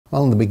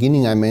Well, in the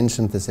beginning I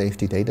mentioned the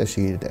safety data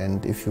sheet,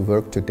 and if you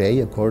work today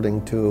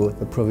according to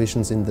the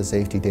provisions in the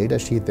safety data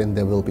sheet, then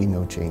there will be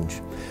no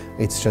change.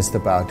 It's just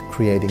about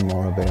creating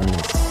more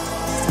awareness.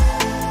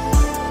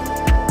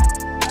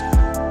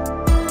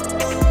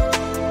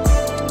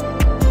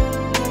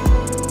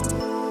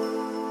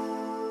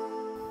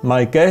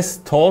 My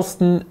guest,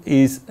 Torsten,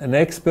 is an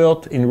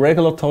expert in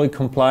regulatory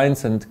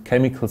compliance and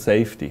chemical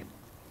safety.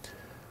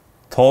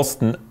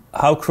 Torsten,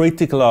 how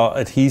critical are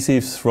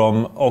adhesives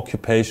from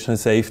occupational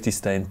safety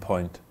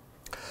standpoint?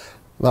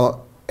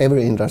 Well,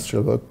 every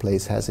industrial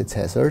workplace has its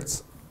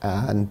hazards,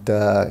 and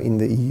in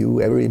the EU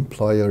every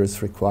employer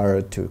is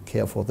required to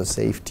care for the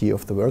safety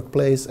of the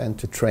workplace and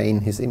to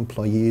train his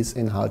employees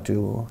in how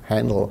to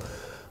handle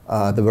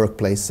the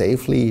workplace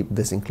safely.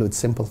 This includes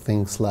simple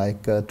things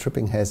like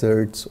tripping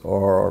hazards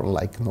or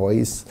like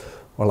noise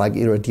or like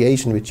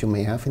irradiation, which you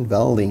may have in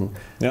welding.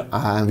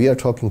 Yeah. We are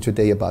talking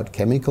today about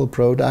chemical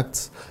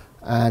products.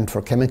 And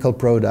for chemical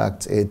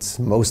products, it's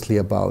mostly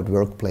about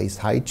workplace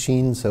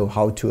hygiene, so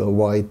how to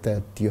avoid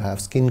that you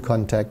have skin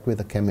contact with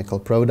a chemical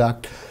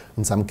product.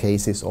 In some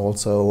cases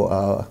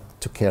also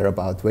to care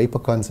about vapor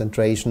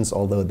concentrations,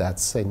 although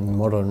that's in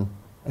modern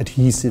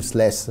adhesives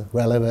less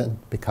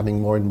relevant, becoming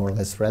more and more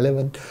less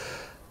relevant.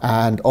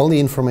 And all the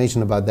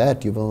information about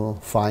that you will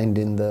find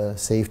in the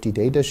safety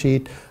data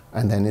sheet,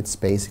 and then it's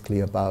basically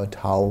about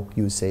how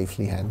you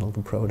safely handle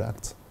the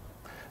products.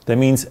 That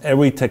means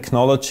every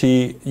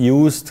technology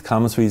used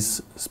comes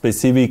with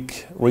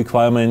specific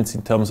requirements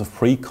in terms of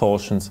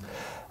precautions.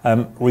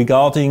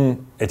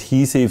 Regarding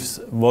adhesives,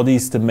 what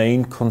is the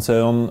main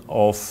concern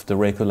of the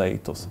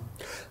regulators?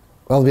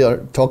 Well, we are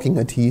talking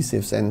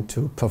adhesives, and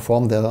to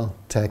perform their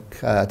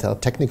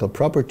technical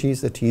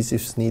properties,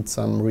 adhesives need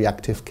some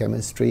reactive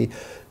chemistry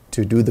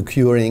to do the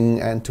curing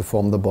and to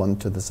form the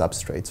bond to the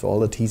substrate. So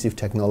all adhesive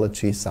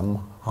technology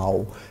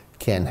somehow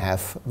can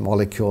have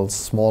molecules,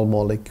 small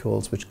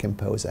molecules, which can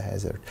pose a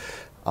hazard.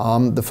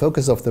 The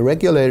focus of the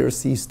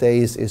regulators these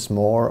days is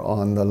more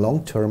on the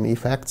long-term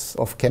effects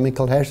of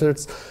chemical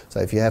hazards. So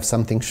if you have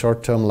something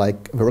short-term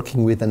like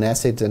working with an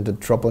acid and a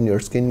drop on your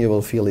skin, you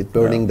will feel it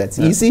burning, that's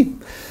easy.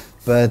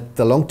 But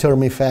the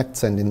long-term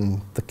effects, and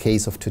in the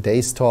case of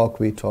today's talk,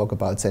 we talk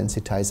about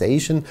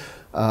sensitization.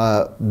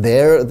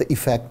 There the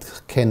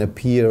effect can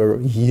appear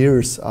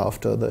years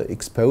after the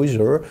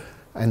exposure,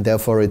 and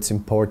therefore it's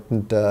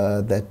important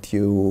that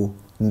you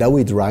know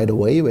it right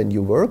away when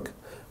you work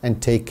and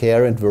take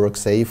care and work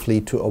safely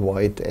to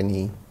avoid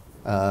any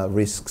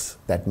risks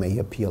that may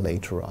appear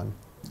later on.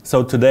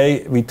 So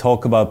today we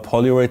talk about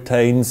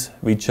polyurethanes,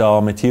 which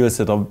are materials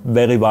that are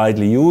very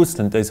widely used,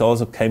 and there's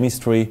also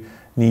chemistry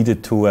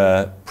needed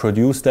to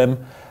produce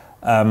them.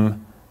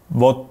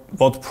 What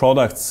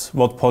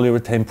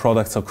polyurethane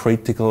products are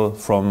critical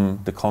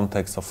from the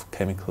context of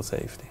chemical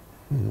safety?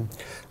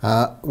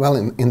 Well,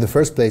 in the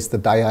first place, the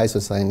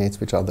diisocyanates,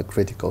 which are the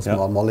critical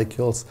small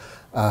molecules,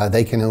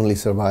 they can only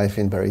survive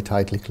in very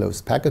tightly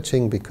closed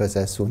packaging, because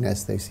as soon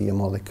as they see a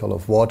molecule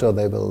of water,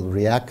 they will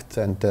react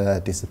and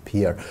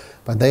disappear.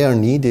 But they are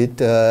needed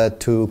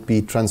to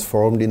be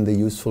transformed in the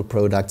useful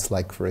products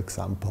like, for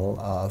example,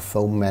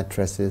 foam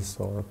mattresses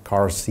or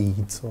car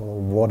seats or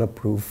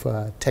waterproof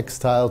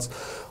textiles,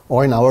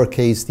 or in our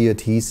case, the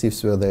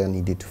adhesives where they are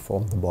needed to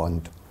form the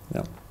bond.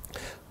 Yeah.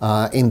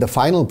 In the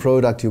final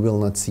product, you will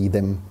not see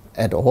them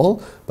at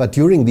all, but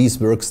during these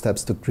work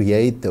steps to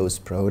create those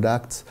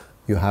products,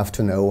 you have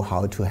to know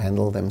how to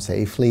handle them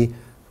safely,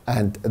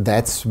 and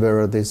that's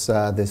where this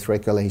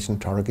regulation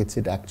targets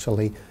it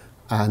actually.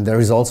 And there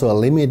is also a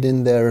limit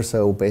in there,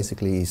 so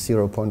basically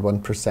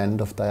 0.1%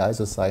 of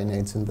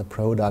diisocyanates in the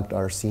product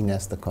are seen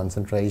as the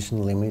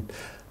concentration limit,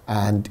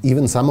 and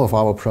even some of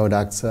our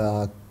products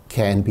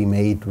can be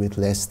made with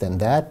less than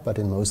that, but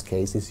in most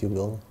cases you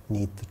will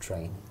need to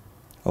train.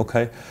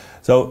 Okay,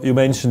 so you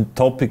mentioned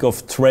topic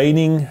of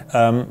training,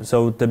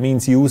 so that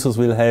means users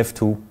will have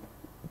to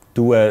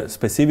do a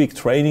specific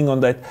training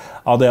on that.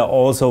 Are there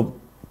also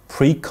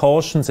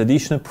precautions,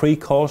 additional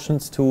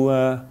precautions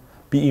to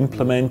be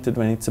implemented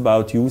when it's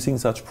about using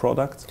such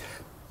products?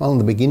 Well, in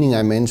the beginning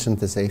I mentioned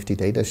the safety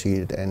data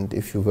sheet, and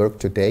if you work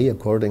today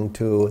according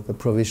to the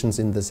provisions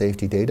in the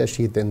safety data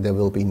sheet, then there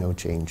will be no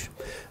change.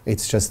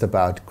 It's just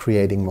about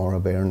creating more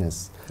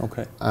awareness.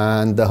 Okay.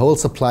 And the whole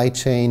supply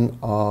chain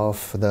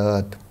of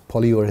the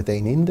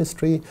polyurethane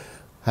industry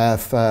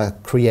have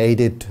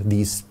created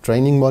these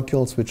training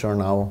modules, which are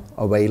now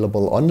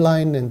available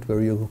online, and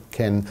where you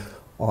can,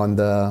 on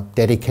the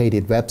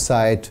dedicated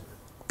website,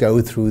 go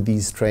through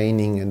these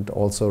training and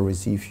also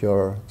receive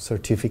your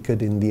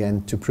certificate in the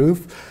end to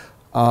prove.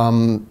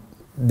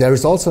 There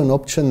is also an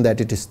option that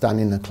it is done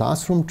in a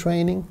classroom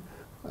training.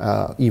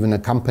 Even a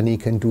company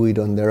can do it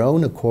on their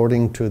own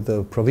according to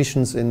the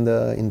provisions in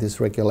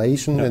this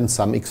regulation, and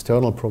some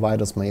external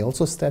providers may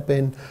also step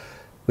in.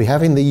 We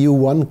have in the EU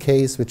one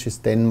case, which is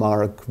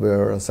Denmark,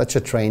 where such a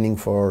training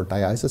for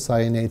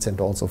diisocyanates and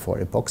also for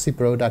epoxy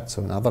products,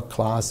 so another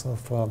class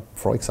of,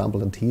 for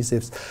example,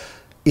 adhesives,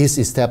 is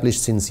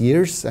established since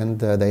years, and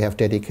they have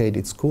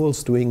dedicated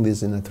schools doing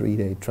this in a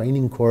 3-day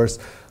training course.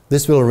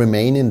 This will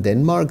remain in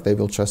Denmark. They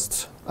will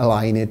just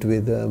align it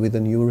with the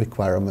new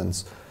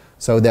requirements.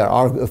 So there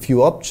are a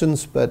few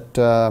options, but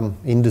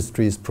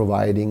industry is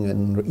providing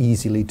an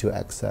easily to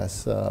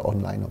access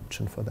online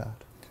option for that.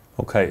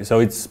 Okay, so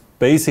it's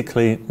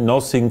basically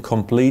nothing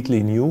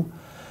completely new.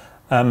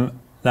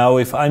 Now,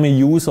 if I'm a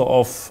user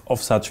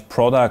of such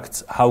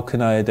products, how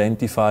can I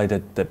identify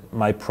that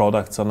my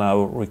products are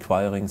now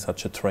requiring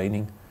such a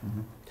training?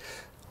 Mm-hmm.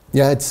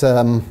 Yeah, it's,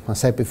 I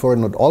said before,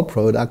 not all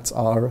products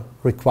are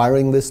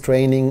requiring this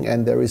training,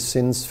 and there is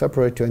since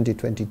February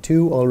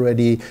 2022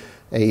 already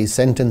a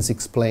sentence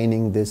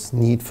explaining this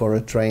need for a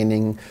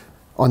training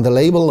on the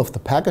label of the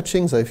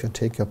packaging. So if you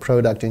take your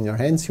product in your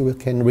hands, you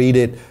can read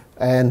it,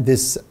 and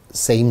this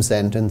same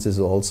sentence is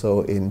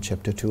also in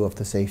Chapter 2 of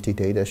the safety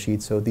data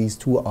sheet. So these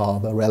two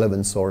are the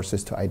relevant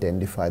sources to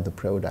identify the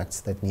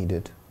products that need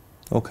it.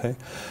 Okay,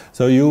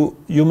 so you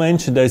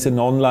mentioned there's an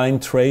online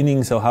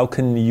training, so how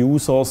can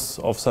users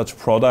of such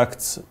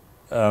products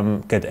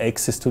get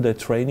access to that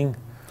training?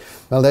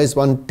 Well, there's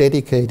one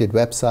dedicated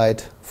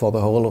website for the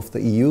whole of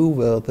the EU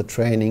where the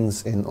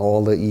trainings in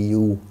all the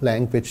EU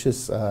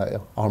languages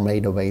are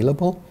made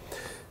available.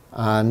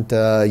 And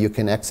you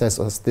can access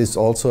this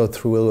also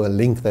through a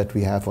link that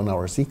we have on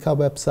our Sika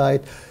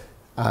website.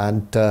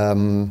 And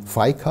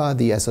FICA,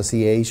 the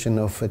Association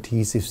of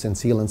Adhesives and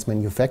Sealants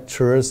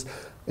Manufacturers,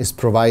 is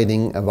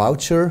providing a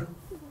voucher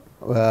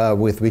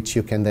with which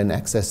you can then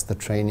access the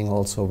training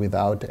also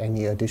without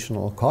any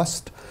additional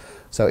cost.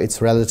 So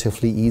it's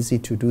relatively easy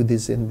to do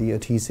this in the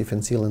adhesive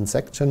and sealant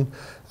section.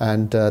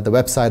 And the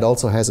website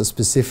also has a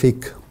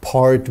specific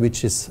part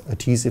which is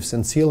adhesives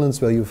and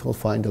sealants, where you will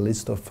find a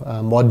list of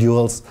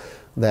modules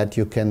that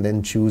you can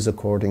then choose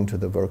according to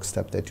the work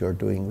step that you're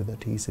doing with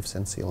adhesives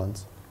and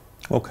sealants.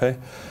 Okay,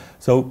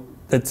 so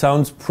that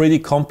sounds pretty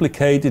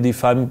complicated.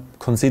 If I'm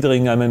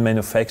considering I'm a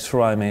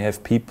manufacturer, I may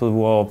have people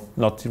who are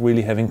not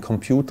really having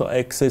computer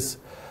access.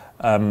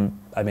 I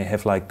may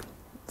have like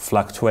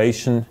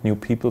fluctuation, new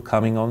people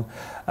coming on.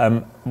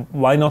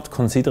 Why not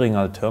considering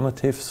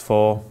alternatives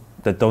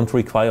that don't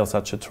require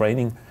such a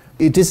training?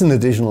 It is an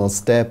additional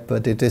step,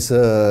 but it is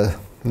an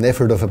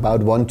effort of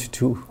about 1 to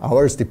 2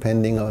 hours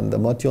depending on the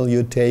module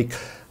you take,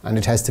 and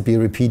it has to be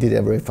repeated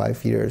every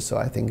 5 years, so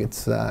I think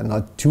it's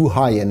not too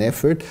high an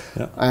effort.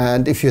 Yeah.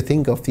 And if you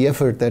think of the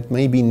effort that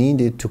may be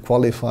needed to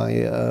qualify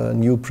a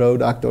new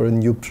product or a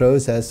new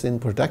process in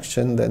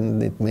production,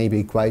 then it may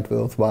be quite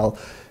worthwhile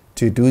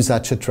to do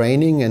such a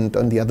training. And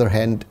on the other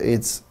hand,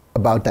 it's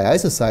about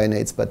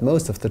diisocyanates, but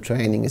most of the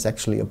training is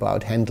actually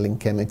about handling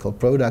chemical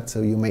products,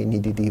 so you may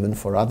need it even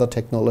for other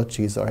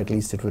technologies, or at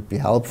least it would be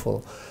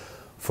helpful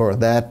for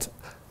that.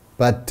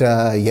 But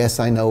yes,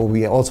 I know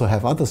we also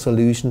have other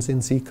solutions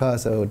in Sika,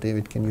 so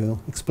David, can you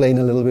explain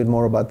a little bit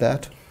more about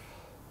that?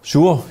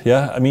 Sure,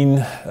 yeah. I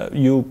mean,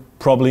 you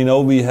probably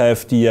know we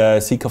have the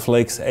Sika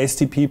Flex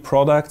STP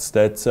products,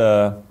 that's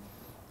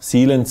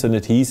sealants and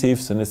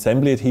adhesives and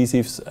assembly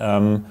adhesives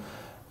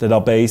that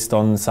are based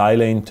on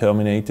silane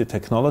terminated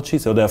technology,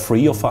 so they're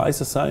free of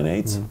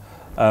isocyanates.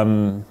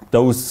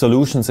 Those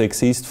solutions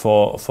exist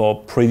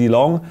for pretty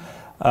long.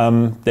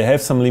 They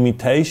have some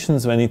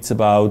limitations when it's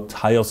about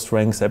higher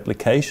strength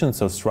applications,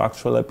 so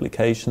structural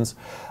applications.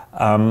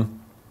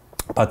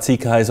 But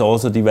Sika has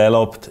also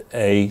developed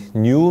a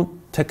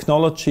new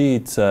technology,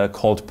 it's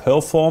called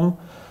Perform.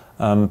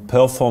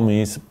 Perform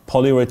is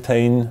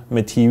polyurethane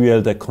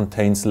material that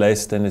contains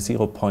less than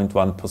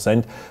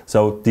 0.1%.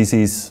 So this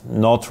is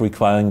not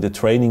requiring the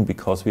training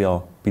because we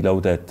are below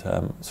that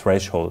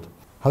threshold.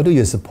 How do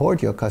you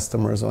support your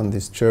customers on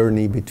this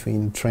journey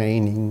between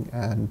training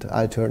and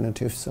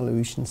alternative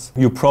solutions?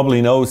 You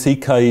probably know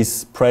Sika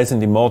is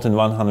present in more than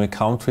 100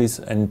 countries,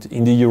 and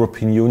in the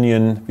European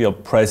Union we are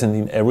present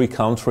in every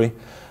country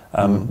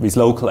with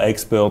local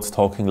experts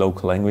talking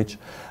local language.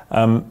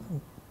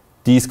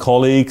 These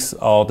colleagues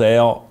are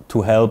there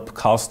to help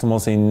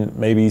customers in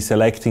maybe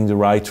selecting the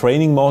right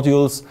training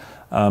modules,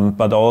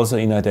 but also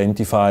in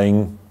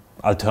identifying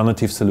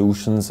alternative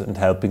solutions and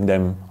helping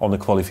them on the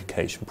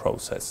qualification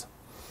process.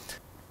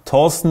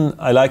 Torsten,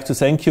 I'd like to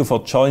thank you for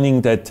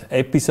joining that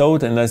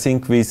episode, and I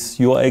think with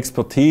your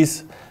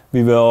expertise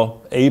we were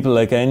able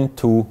again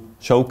to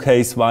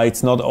showcase why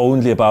it's not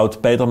only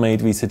about Better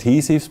Made with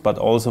Adhesives but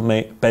also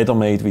Better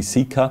Made with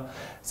Sika.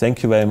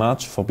 Thank you very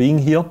much for being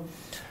here.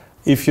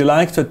 If you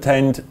like to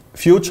attend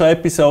future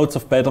episodes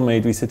of Better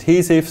Made with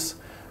Adhesives,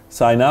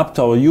 sign up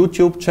to our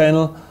YouTube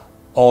channel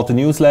or the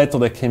newsletter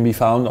that can be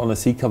found on the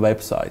Sika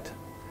website.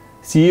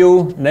 See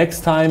you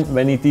next time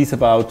when it is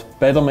about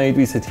Better Made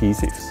with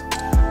Adhesives.